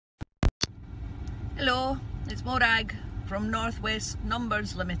Hello, it's Morag from Northwest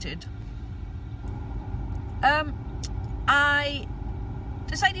Numbers Limited. I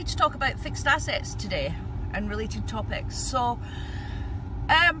decided to talk about fixed assets today and related topics. So,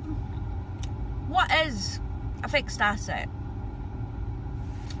 what is a fixed asset?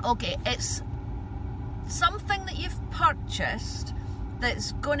 Okay, it's something that you've purchased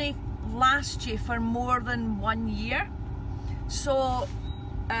that's going to last you for more than 1 year. So,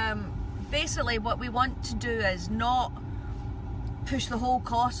 basically what we want to do is not push the whole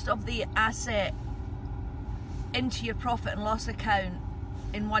cost of the asset into your profit and loss account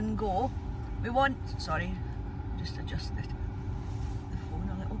in one go. We want, sorry, just adjust the phone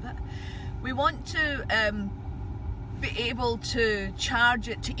a little bit. We want to be able to charge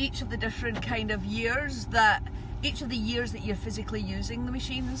it to each of the different kind of years that, each of the years that you're physically using the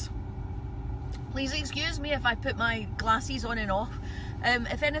machines. Please excuse me if I put my glasses on and off.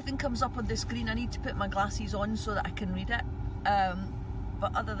 If anything comes up on the screen, I need to put my glasses on so that I can read it.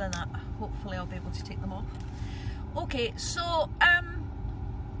 But other than that, hopefully I'll be able to take them off. Okay, so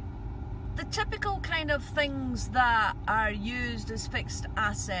the typical kind of things that are used as fixed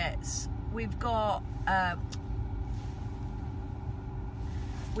assets, we've got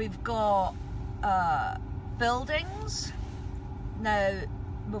buildings. Now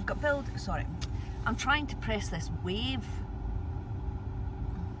we've got sorry, I'm trying to press this wave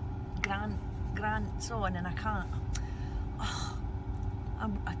grants on and I can't. Oh,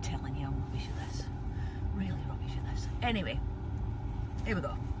 I'm telling you, I'm rubbish at this. Really rubbish at this. Anyway, here we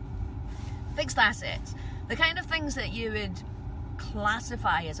go. Fixed assets. The kind of things that you would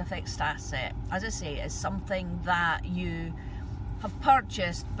classify as a fixed asset, as I say, is something that you have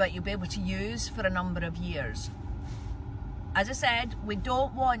purchased but you'll be able to use for a number of years. As I said, we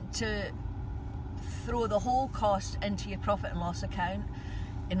don't want to throw the whole cost into your profit and loss account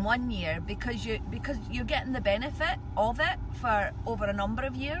in 1 year because you're getting the benefit of it for over a number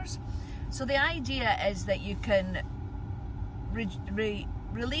of years. So the idea is that you can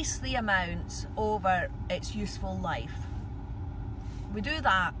release the amounts over its useful life. We do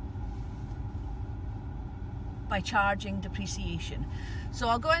that by charging depreciation. So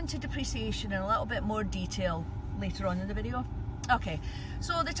I'll go into depreciation in a little bit more detail later on in the video. Okay,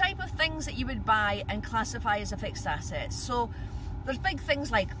 so the type of things that you would buy and classify as a fixed asset. So there's big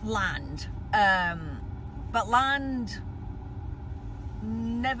things like land, but land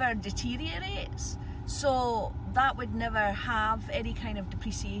never deteriorates, so that would never have any kind of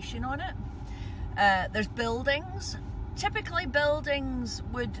depreciation on it. There's buildings. Typically buildings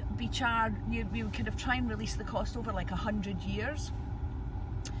would be charged, you would kind of try and release the cost over like 100 years.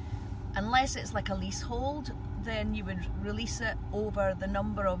 Unless it's like a leasehold, then you would release it over the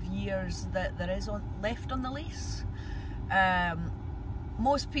number of years that there is left on the lease.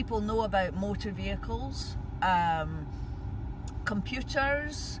 Most people know about motor vehicles,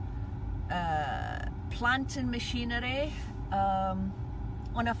 computers, plant and machinery. On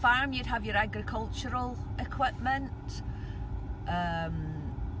a farm you'd have your agricultural equipment.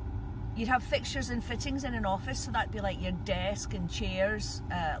 You'd have fixtures and fittings in an office, so that'd be like your desk and chairs,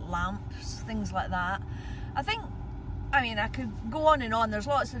 lamps, things like that. I mean, I could go on and on. There's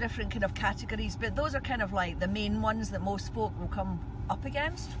lots of different kind of categories, but those are kind of like the main ones that most folk will come up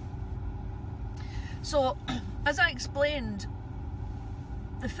against. So, as I explained,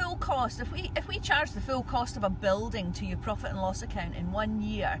 the full cost, if we charge the full cost of a building to your profit and loss account in 1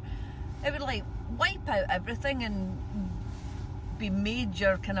 year, it would like wipe out everything and be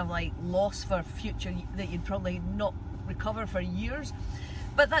major kind of like loss for future that you'd probably not recover for years.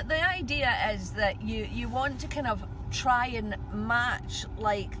 But that the idea is that you want to kind of try and match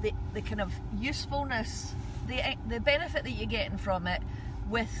like the kind of usefulness, the benefit that you're getting from it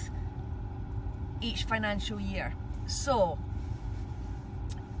with each financial year. So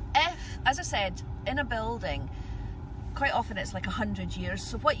if, as I said, in a building, quite often it's like 100 years.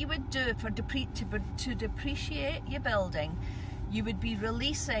 So what you would do for to depreciate your building, you would be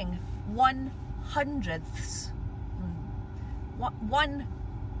releasing 1/100th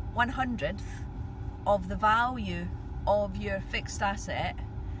of the value of your fixed asset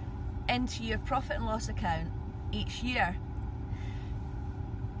into your profit and loss account each year.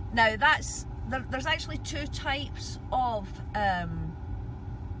 Now there's actually two types of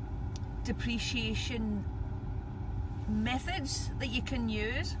depreciation methods that you can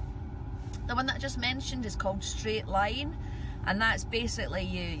use. The one that I just mentioned is called straight line, and that's basically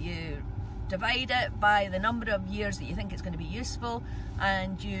you divide it by the number of years that you think it's going to be useful,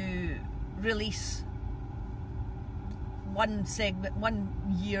 and you release one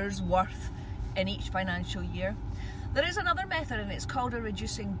year's worth in each financial year. There is another method, and it's called a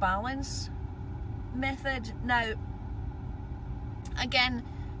reducing balance method. Now, again,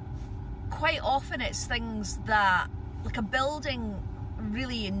 quite often it's things that, like a building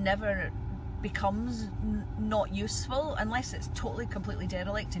really never becomes not useful unless it's totally completely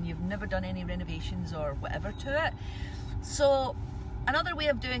derelict and you've never done any renovations or whatever to it. So another way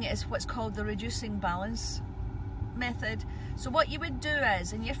of doing it is what's called the reducing balance method. So what you would do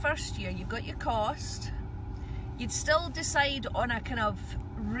is, in your first year, you've got your cost, you'd still decide on a kind of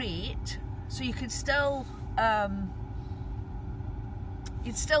rate, so you could still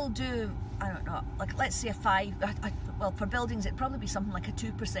you'd still do, I don't know, like let's say a 5, well for buildings it'd probably be something like a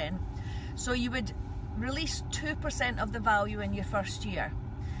 2%. So you would release 2% of the value in your first year.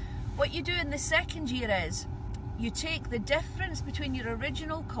 What you do in the second year is you take the difference between your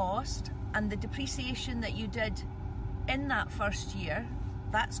original cost and the depreciation that you did in that first year.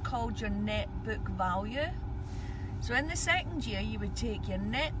 That's called your net book value. So in the second year you would take your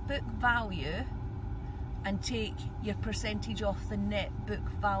net book value and take your percentage off the net book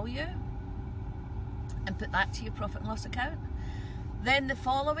value and put that to your profit and loss account. Then the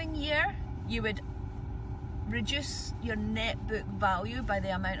following year you would reduce your net book value by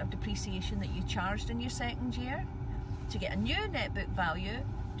the amount of depreciation that you charged in your second year. To get a new net book value,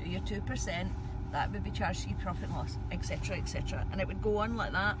 do your 2%, that would be charged to your profit and loss, etc, etc, and it would go on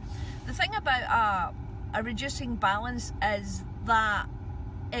like that. The thing about a reducing balance is that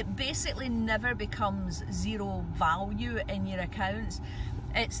it basically never becomes zero value in your accounts.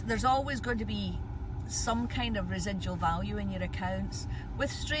 There's always going to be some kind of residual value in your accounts. With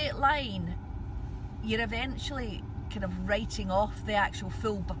straight line, you're eventually kind of writing off the actual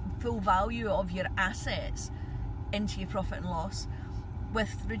full value of your assets into your profit and loss.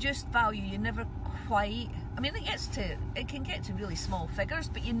 With reduced value, you never quite, I mean it can get to really small figures,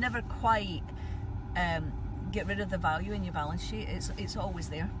 but you never quite get rid of the value in your balance sheet. It's always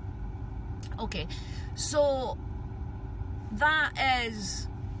there. Okay, so that is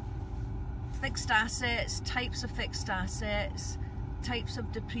fixed assets, types of fixed assets, types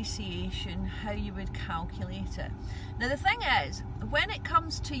of depreciation, how you would calculate it. Now the thing is, when it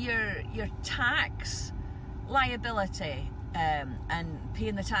comes to your tax liability and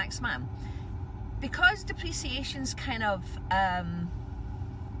paying the tax man, because depreciation's kind of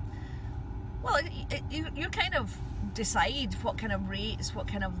well, you kind of decide what kind of rates, what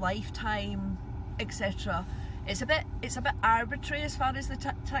kind of lifetime, etc. It's a bit arbitrary as far as the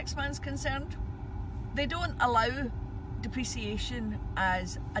taxman's concerned. They don't allow depreciation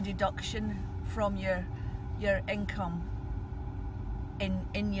as a deduction from your income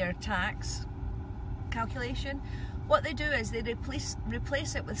in your tax calculation. What they do is they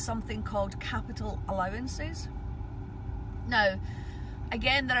replace it with something called capital allowances. Now,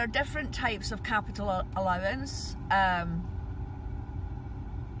 again, there are different types of capital allowance.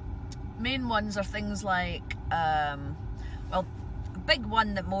 Main ones are things like, well, a big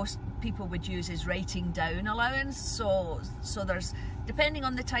one that most people would use is writing down allowance. So there's, depending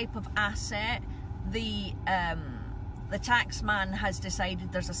on the type of asset, the taxman has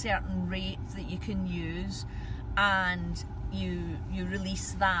decided there's a certain rate that you can use, and you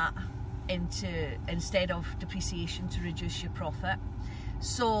release that instead of depreciation to reduce your profit.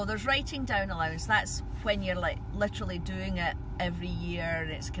 So there's writing down allowance. That's when you're like literally doing it every year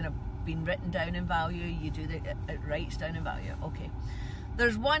and it's kind of been written down in value. You do it writes down in value. Okay.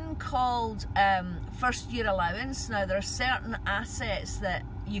 There's one called first year allowance. Now there are certain assets that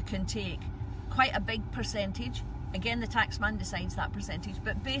you can take quite a big percentage. Again, the taxman decides that percentage,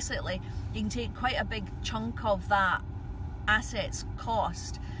 but basically you can take quite a big chunk of that asset's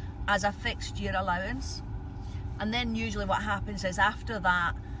cost as a fixed year allowance. And then usually what happens is after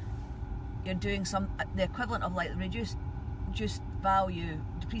that you're doing the equivalent of like reduced value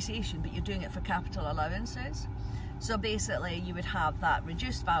depreciation, but you're doing it for capital allowances. So basically you would have that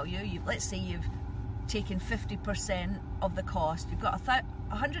reduced value. Let's say you've taken 50% of the cost. You've got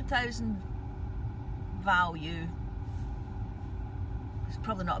 100,000 value. It's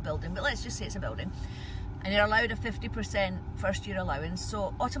probably not a building, but let's just say it's a building. And you're allowed a 50% first year allowance,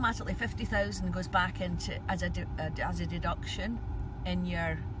 so automatically 50,000 goes back into as a deduction in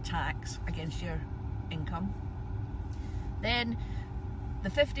your tax against your income. Then the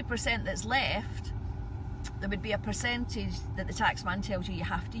 50% that's left, there would be a percentage that the taxman tells you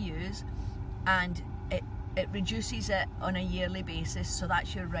have to use, and it reduces it on a yearly basis. So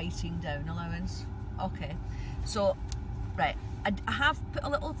that's your writing down allowance. Okay, so right, I have put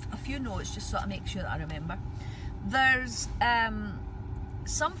a few notes just so I make sure that I remember. There's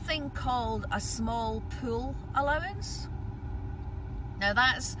something called a small pool allowance. Now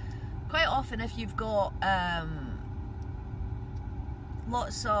that's quite often if you've got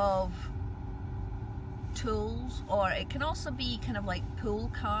lots of tools, or it can also be kind of like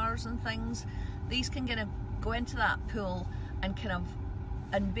pool cars and things. These can kind of go into that pool and kind of,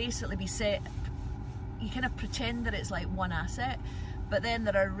 and basically be set, you kind of pretend that it's like one asset, but then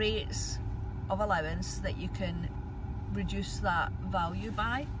there are rates of allowance that you can reduce that value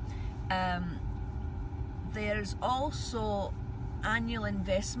by. There's also annual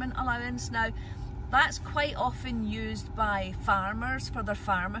investment allowance. Now, that's quite often used by farmers for their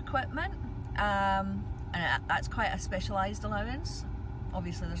farm equipment, and that's quite a specialised allowance.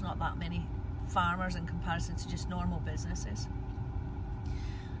 Obviously there's not that many farmers in comparison to just normal businesses.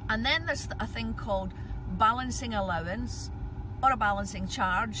 And then there's a thing called balancing allowance or a balancing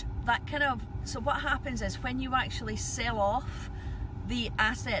charge. That kind of, so what happens is when you actually sell off the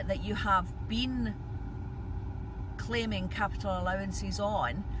asset that you have been claiming capital allowances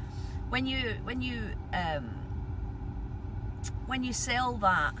on, when you sell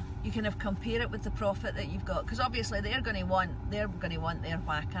that, you kind of compare it with the profit that you've got, because obviously they're going to want their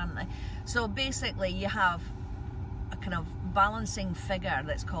whack, aren't they? So basically you have a kind of balancing figure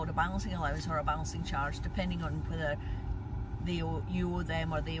that's called a balancing allowance or a balancing charge, depending on whether you owe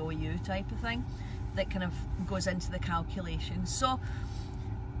them or they owe you, type of thing, that kind of goes into the calculation. So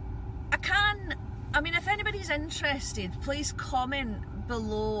I mean, if anybody's interested, please comment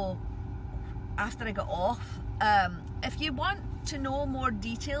below after I get off. If you want to know more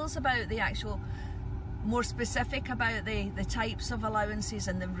details about the actual, more specific about the types of allowances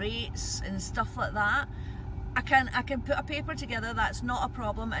and the rates and stuff like that, I can put a paper together, that's not a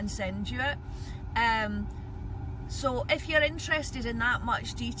problem, and send you it. So if you're interested in that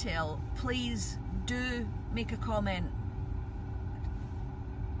much detail, please do make a comment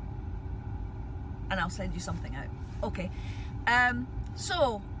and I'll send you something out. Okay,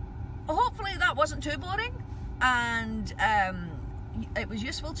 so hopefully that wasn't too boring and it was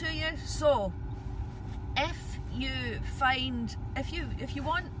useful to you. So if you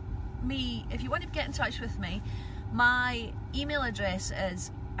want to get in touch with me, my email address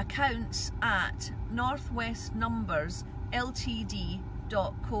is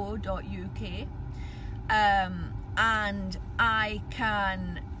accounts@northwestnumbersltd.co.uk, and I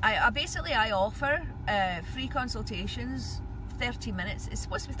offer free consultations, 30 minutes. It's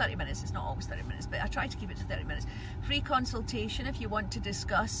supposed to be 30 minutes, it's not always 30 minutes, but I try to keep it to 30 minutes. Free consultation if you want to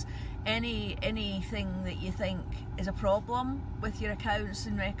discuss anything that you think is a problem with your accounts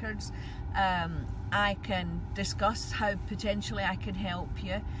and records. I can discuss how potentially I can help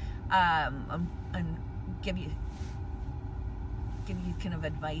you, and give you kind of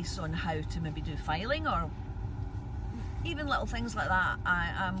advice on how to maybe do filing or even little things like that.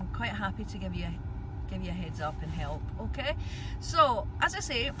 I'm quite happy to give you a heads up and help. Okay, so as I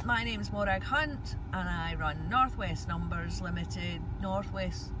say, my name is Morag Hunt and I run Northwest Numbers Limited.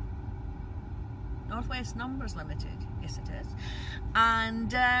 Northwest Numbers Limited, yes it is.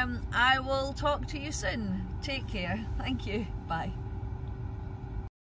 And I will talk to you soon. Take care. Thank you. Bye.